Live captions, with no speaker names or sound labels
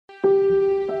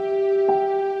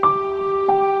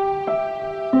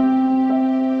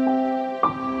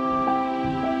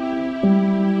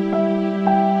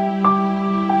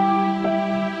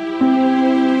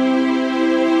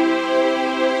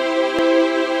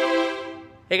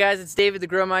Hey guys, it's David the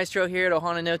Grow Maestro here at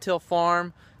Ohana No-Till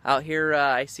Farm. Out here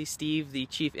I see Steve, the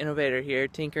chief innovator here,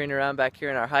 tinkering around back here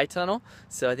in our high tunnel.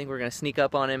 So I think we're gonna sneak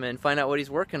up on him and find out what he's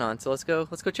working on. So let's go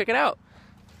check it out.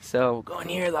 So we'll go in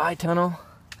here, the high tunnel.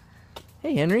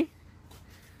 Hey Henry,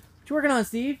 what you working on,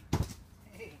 Steve?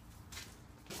 Hey,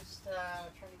 just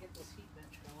trying to get this heat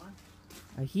bench going.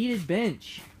 A heated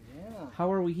bench. Yeah. How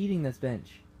are we heating this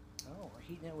bench? Oh, we're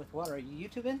heating it with what? Are you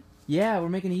YouTubing? Yeah, we're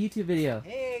making a YouTube video.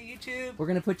 Hey, YouTube! We're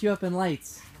gonna put you up in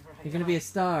lights. Right You're gonna be a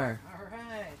star.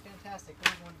 Alright, fantastic. I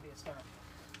want to be a star.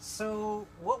 So,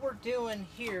 what we're doing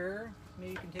here,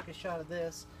 maybe you can take a shot of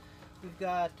this. We've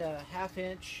got a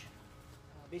half-inch,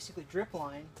 basically drip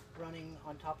line running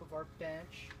on top of our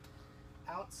bench.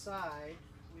 Outside,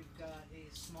 we've got a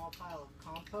small pile of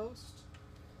compost.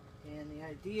 And the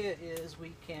idea is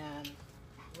we can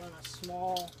run a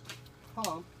small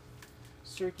pump,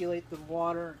 circulate the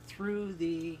water through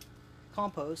the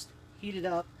compost, heat it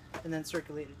up, and then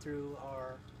circulate it through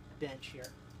our bench here.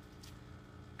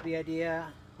 The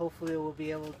idea, hopefully we'll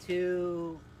be able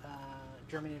to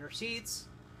germinate our seeds,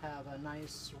 have a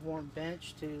nice warm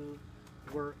bench to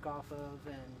work off of,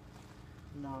 and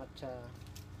not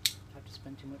have to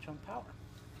spend too much on power.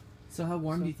 So how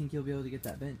warm do you think you'll be able to get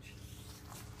that bench?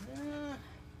 I'm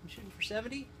shooting for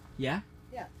 70. Yeah?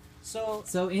 Yeah. So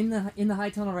in the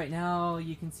high tunnel right now,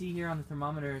 you can see here on the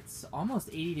thermometer, it's almost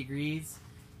 80 degrees.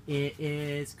 It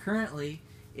is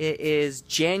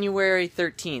January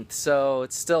 13th, so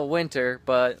it's still winter,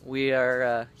 but we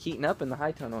are heating up in the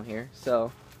high tunnel here.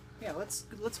 So yeah, let's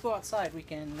go outside. We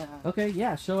can. Okay,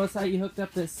 yeah. Show us how you hooked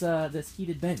up this this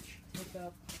heated bench. Take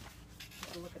a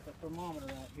look at the thermometer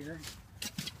out here.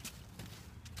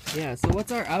 Yeah. So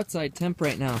what's our outside temp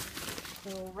right now?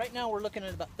 So right now we're looking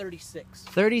at about 36.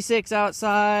 36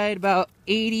 outside, about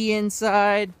 80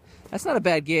 inside. That's not a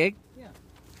bad gig. Yeah.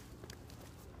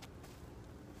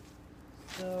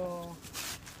 So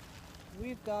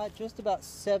we've got just about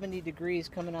 70 degrees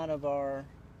coming out of our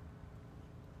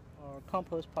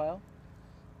compost pile.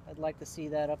 I'd like to see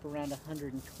that up around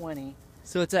 120.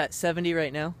 So it's at 70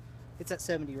 right now? It's at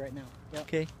 70 right now. Yep.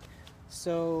 Okay.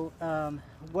 So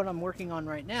what I'm working on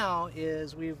right now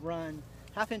is we've run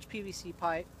half-inch PVC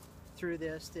pipe through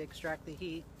this to extract the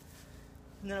heat,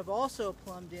 and then I've also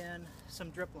plumbed in some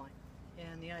drip line,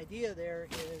 and the idea there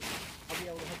is I'll be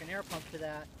able to hook an air pump to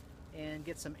that and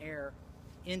get some air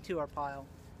into our pile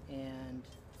and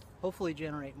hopefully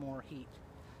generate more heat.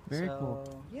 Very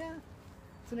cool. Yeah,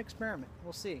 it's an experiment.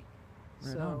 We'll see.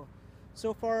 Right on.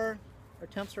 So far our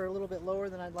temps are a little bit lower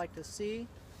than I'd like to see.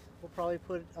 We'll probably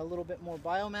put a little bit more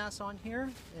biomass on here,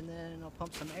 and then I'll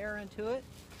pump some air into it,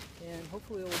 and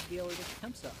hopefully we'll be able to get the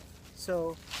temps up.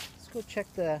 So let's go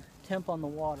check the temp on the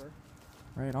water.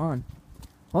 Right on.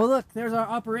 Oh look, there's our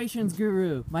operations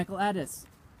guru, Michael Addis.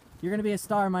 You're gonna be a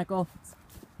star, Michael.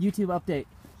 YouTube update.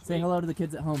 Say hello to the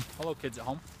kids at home. Hello, kids at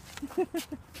home.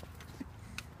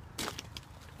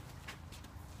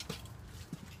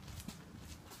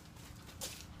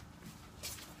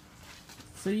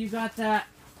 So you got that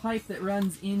pipe that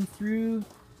runs in through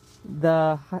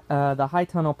the high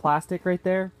tunnel plastic right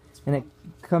there, and it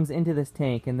comes into this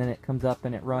tank, and then it comes up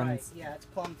and it runs. Right, yeah, it's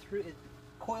plumbed through, it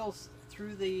coils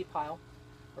through the pile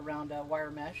around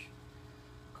wire mesh,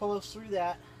 coils through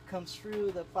that, comes through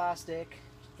the plastic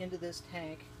into this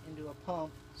tank, into a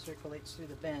pump, circulates through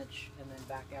the bench, and then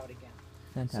back out again.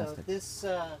 Fantastic.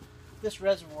 So this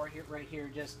reservoir here, right here,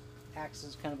 just acts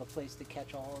as kind of a place to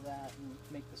catch all of that and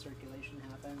make the circulation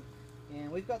happen. And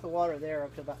we've got the water there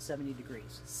up to about 70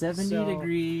 degrees. 70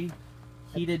 degree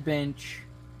heated bench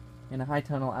in a high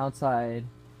tunnel outside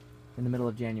in the middle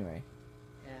of January.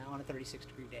 Yeah, on a 36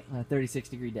 degree day. On a 36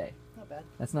 degree day. Not bad.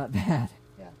 That's not bad.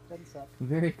 Yeah, doesn't suck.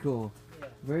 Very cool. Yeah.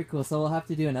 Very cool. So we'll have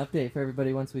to do an update for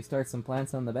everybody once we start some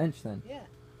plants on the bench then. Yeah.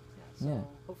 So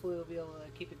hopefully we'll be able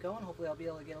to keep it going. Hopefully I'll be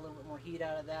able to get a little bit more heat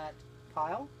out of that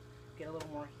pile, get a little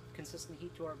more consistent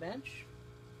heat to our bench.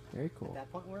 Very cool. At that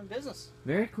point we're in business.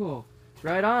 Very cool.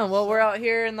 Right on. Well, we're out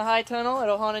here in the high tunnel at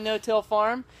Ohana No-Till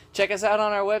Farm. Check us out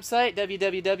on our website,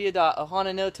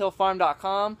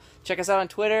 www.ohananotillfarm.com. Check us out on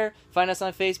Twitter, find us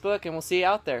on Facebook, and we'll see you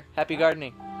out there. Happy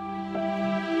gardening.